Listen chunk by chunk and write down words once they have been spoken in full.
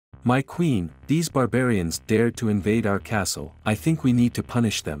My queen, these barbarians dared to invade our castle. I think we need to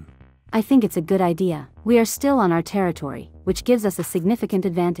punish them. I think it's a good idea. We are still on our territory, which gives us a significant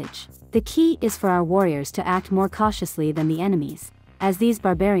advantage. The key is for our warriors to act more cautiously than the enemies, as these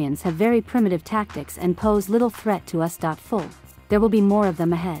barbarians have very primitive tactics and pose little threat to us. Full. There will be more of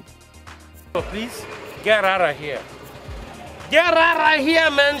them ahead. Please, get out of here. Get out of here,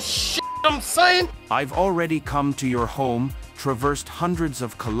 man. Shit, I'm saying. I've already come to your home, traversed hundreds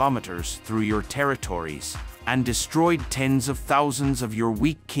of kilometers through your territories, and destroyed tens of thousands of your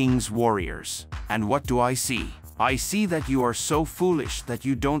weak king's warriors. And what do I see? I see that you are so foolish that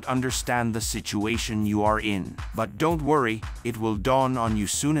you don't understand the situation you are in. But don't worry, it will dawn on you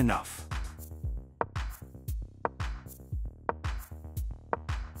soon enough.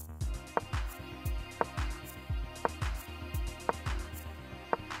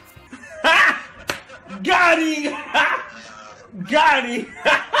 Got him! Got him!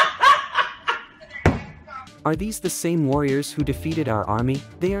 Are these the same warriors who defeated our army?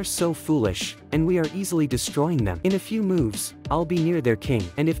 They are so foolish, and we are easily destroying them. In a few moves, I'll be near their king,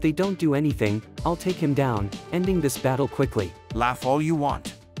 and if they don't do anything, I'll take him down, ending this battle quickly. Laugh all you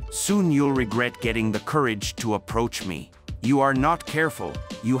want. Soon you'll regret getting the courage to approach me. You are not careful.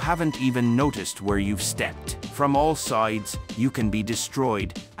 You haven't even noticed where you've stepped. From all sides, you can be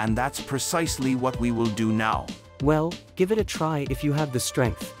destroyed, and that's precisely what we will do now. Well, give it a try if you have the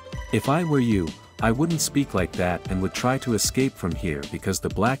strength. If I were you, I wouldn't speak like that and would try to escape from here because the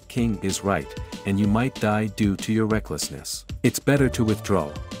Black King is right, and you might die due to your recklessness. It's better to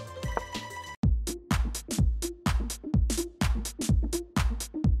withdraw.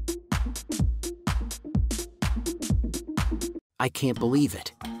 I can't believe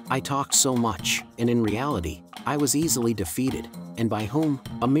it. I talked so much, and in reality, I was easily defeated, and by whom?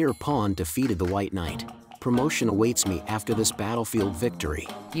 A mere pawn defeated the White Knight. Promotion awaits me after this battlefield victory.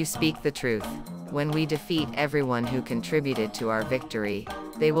 You speak the truth. When we defeat everyone who contributed to our victory,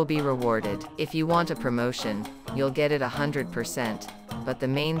 they will be rewarded. If you want a promotion, you'll get it 100%, but the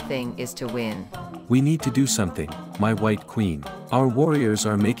main thing is to win. We need to do something, my White Queen. Our warriors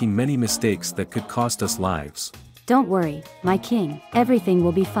are making many mistakes that could cost us lives. Don't worry, my king. Everything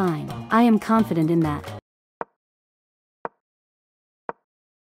will be fine. I am confident in that.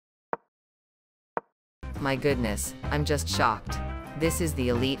 My goodness, I'm just shocked. This is the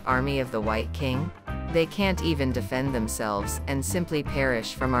elite army of the White King? They can't even defend themselves and simply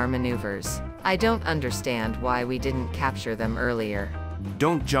perish from our maneuvers. I don't understand why we didn't capture them earlier.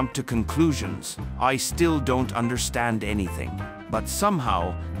 Don't jump to conclusions. I still don't understand anything. But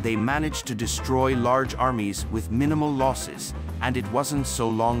somehow, they managed to destroy large armies with minimal losses, and it wasn't so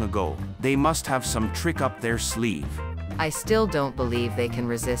long ago. They must have some trick up their sleeve. I still don't believe they can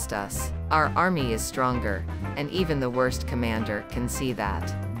resist us. Our army is stronger, and even the worst commander can see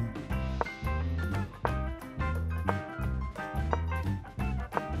that.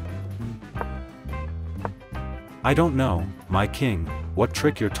 I don't know, my king, what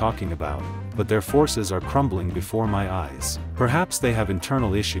trick you're talking about, but their forces are crumbling before my eyes. Perhaps they have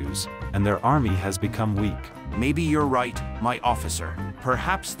internal issues, and their army has become weak. Maybe you're right, my officer.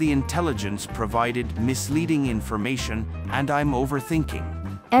 Perhaps the intelligence provided misleading information, and I'm overthinking.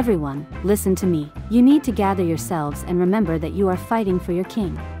 Everyone, listen to me. You need to gather yourselves and remember that you are fighting for your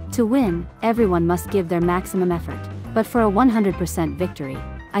king. To win, everyone must give their maximum effort. But for a 100% victory,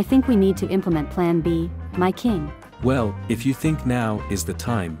 I think we need to implement Plan B, my king. Well, if you think now is the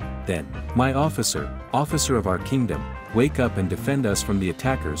time, then, my officer of our kingdom, wake up and defend us from the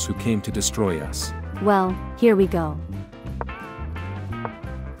attackers who came to destroy us. Well, here we go.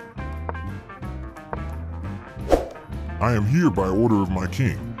 I am here by order of my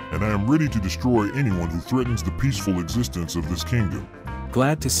king, and I am ready to destroy anyone who threatens the peaceful existence of this kingdom.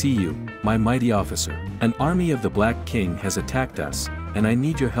 Glad to see you, my mighty officer. An army of the Black King has attacked us, and I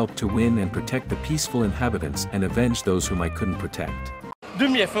need your help to win and protect the peaceful inhabitants and avenge those whom I couldn't protect. Do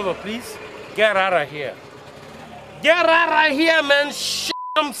me a favor, please. Get out of here. Get out of here, man. Shit,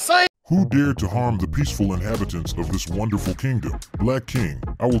 I'm saying. Who dared to harm the peaceful inhabitants of this wonderful kingdom? Black King,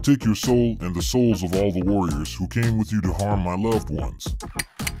 I will take your soul and the souls of all the warriors who came with you to harm my loved ones.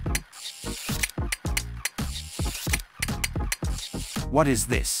 What is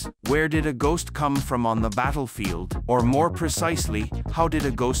this? Where did a ghost come from on the battlefield? Or more precisely, how did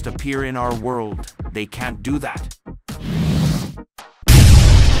a ghost appear in our world? They can't do that.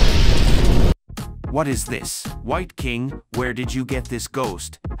 What is this? White King, where did you get this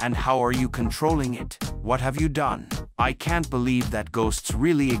ghost? And how are you controlling it? What have you done? I can't believe that ghosts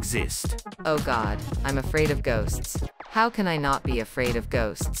really exist. Oh God, I'm afraid of ghosts. How can I not be afraid of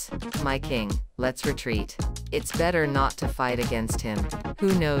ghosts? My king, let's retreat. It's better not to fight against him.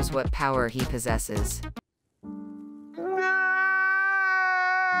 Who knows what power he possesses.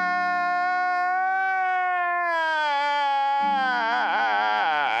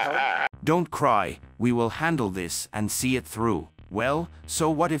 Don't cry, we will handle this and see it through. Well, so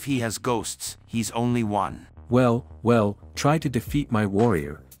what if he has ghosts? He's only one. Well, try to defeat my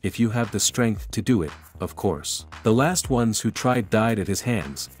warrior, if you have the strength to do it, of course. The last ones who tried died at his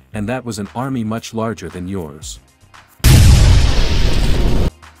hands, and that was an army much larger than yours.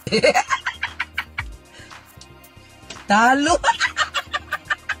 Talo!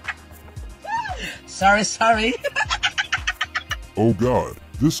 Sorry. Oh God,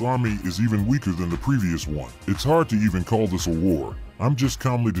 this army is even weaker than the previous one. It's hard to even call this a war. I'm just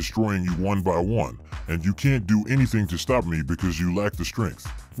calmly destroying you one by one, and you can't do anything to stop me because you lack the strength.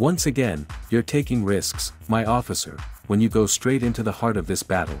 Once again, you're taking risks, my officer, when you go straight into the heart of this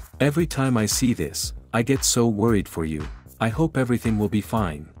battle. Every time I see this, I get so worried for you. I hope everything will be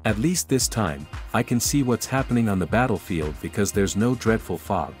fine. At least this time, I can see what's happening on the battlefield because there's no dreadful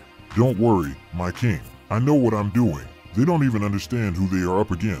fog. Don't worry, my king. I know what I'm doing. They don't even understand who they are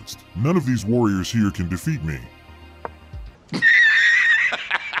up against. None of these warriors here can defeat me.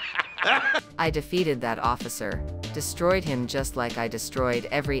 I defeated that officer, destroyed him just like I destroyed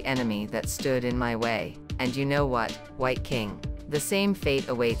every enemy that stood in my way. And you know what, White King? The same fate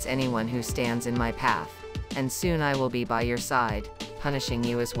awaits anyone who stands in my path. And soon I will be by your side, punishing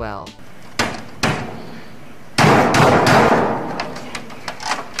you as well.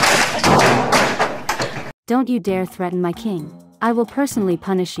 Don't you dare threaten my king. I will personally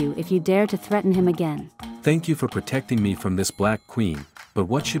punish you if you dare to threaten him again. Thank you for protecting me from this Black Queen, but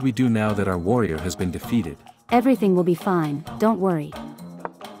what should we do now that our warrior has been defeated? Everything will be fine, don't worry.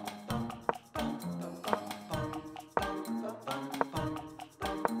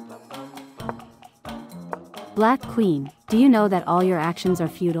 Black Queen, do you know that all your actions are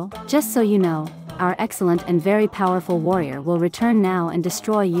futile? Just so you know, our excellent and very powerful warrior will return now and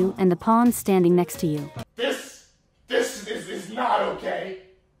destroy you and the pawns standing next to you. This is not okay.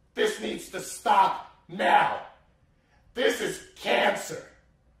 This needs to stop now. This is cancer.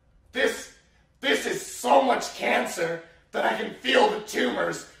 This is so much cancer that I can feel the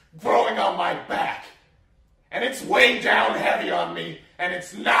tumors growing on my back. And it's weighing down heavy on me, and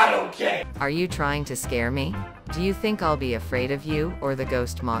it's not okay. Are you trying to scare me? Do you think I'll be afraid of you or the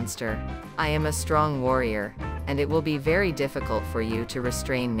ghost monster? I am a strong warrior, and it will be very difficult for you to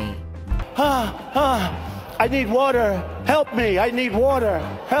restrain me. I need water. Help me. I need water.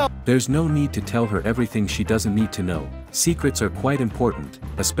 Help. There's no need to tell her everything she doesn't need to know. Secrets are quite important,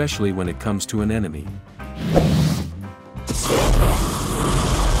 especially when it comes to an enemy.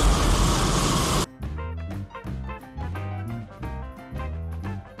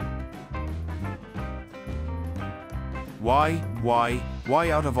 Why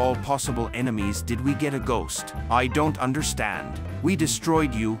out of all possible enemies did we get a ghost? I don't understand. We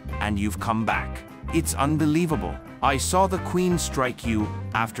destroyed you, and you've come back. It's unbelievable. I saw the Queen strike you,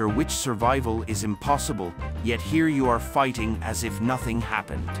 after which survival is impossible, yet here you are fighting as if nothing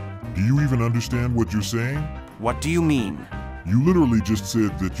happened. Do you even understand what you're saying? What do you mean? You literally just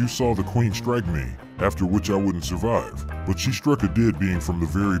said that you saw the Queen strike me, after which I wouldn't survive. But she struck a dead being from the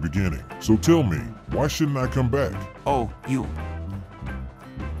very beginning. So tell me, why shouldn't I come back? Oh, you.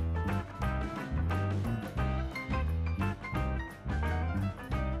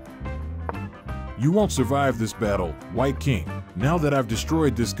 You won't survive this battle, White King. Now that I've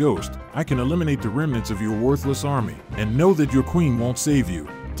destroyed this ghost, I can eliminate the remnants of your worthless army, and know that your queen won't save you.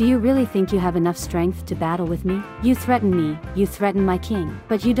 Do you really think you have enough strength to battle with me? You threaten me, you threaten my king,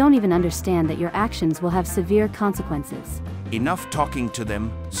 but you don't even understand that your actions will have severe consequences. Enough talking to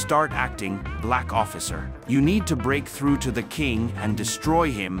them, start acting, Black Officer. You need to break through to the king and destroy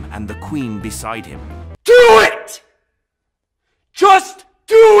him and the queen beside him. Do it! Just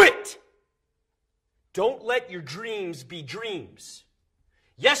do it! Don't let your dreams be dreams.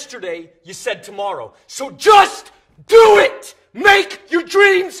 Yesterday, you said tomorrow, so just do it! Make your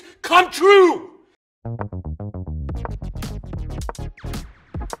dreams come true!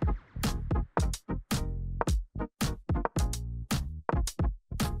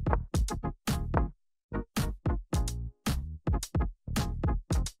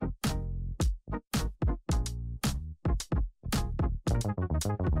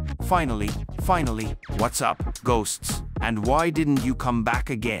 Finally, what's up, ghosts? And why didn't you come back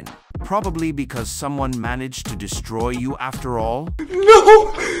again? Probably because someone managed to destroy you after all?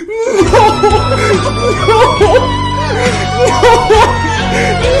 No!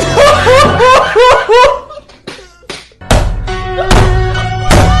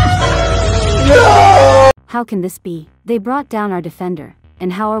 How How can this be? They brought down our defender,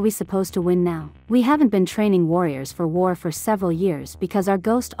 and how are we supposed to win now? We haven't been training warriors for war for several years because our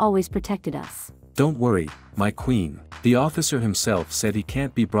ghost always protected us. Don't worry, my queen. The officer himself said he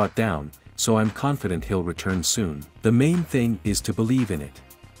can't be brought down, so I'm confident he'll return soon. The main thing is to believe in it.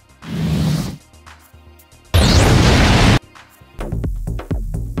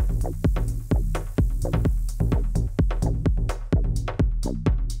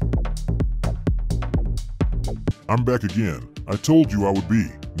 I'm back again. I told you I would be.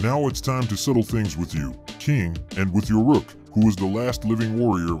 Now it's time to settle things with you, King, and with your Rook, who is the last living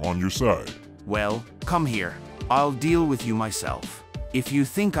warrior on your side. Well, come here. I'll deal with you myself. If you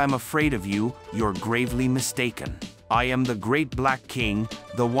think I'm afraid of you, you're gravely mistaken. I am the great Black King,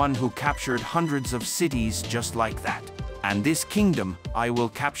 the one who captured hundreds of cities just like that. And this kingdom, I will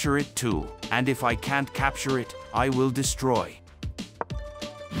capture it too. And if I can't capture it, I will destroy.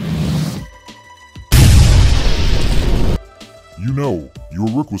 You know, your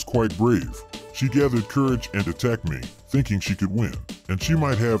Rook was quite brave. She gathered courage and attacked me, thinking she could win. And she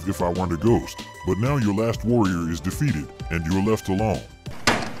might have if I weren't a ghost. But now your last warrior is defeated, and you're left alone.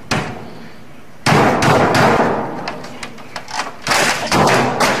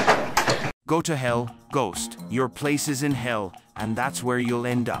 Go to hell, ghost. Your place is in hell, and that's where you'll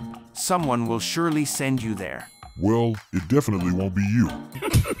end up. Someone will surely send you there. Well, it definitely won't be you.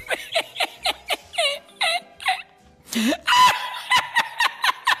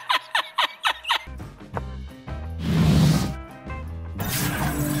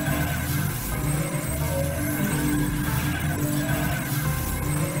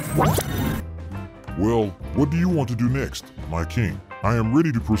 Well, what do you want to do next, my king? I am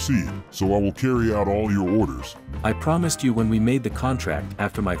ready to proceed, so I will carry out all your orders. I promised you when we made the contract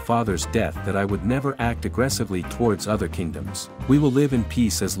after my father's death that I would never act aggressively towards other kingdoms. We will live in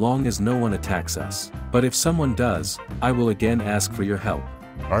peace as long as no one attacks us. But if someone does, I will again ask for your help.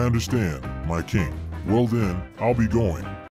 I understand, my king. Well then, I'll be going.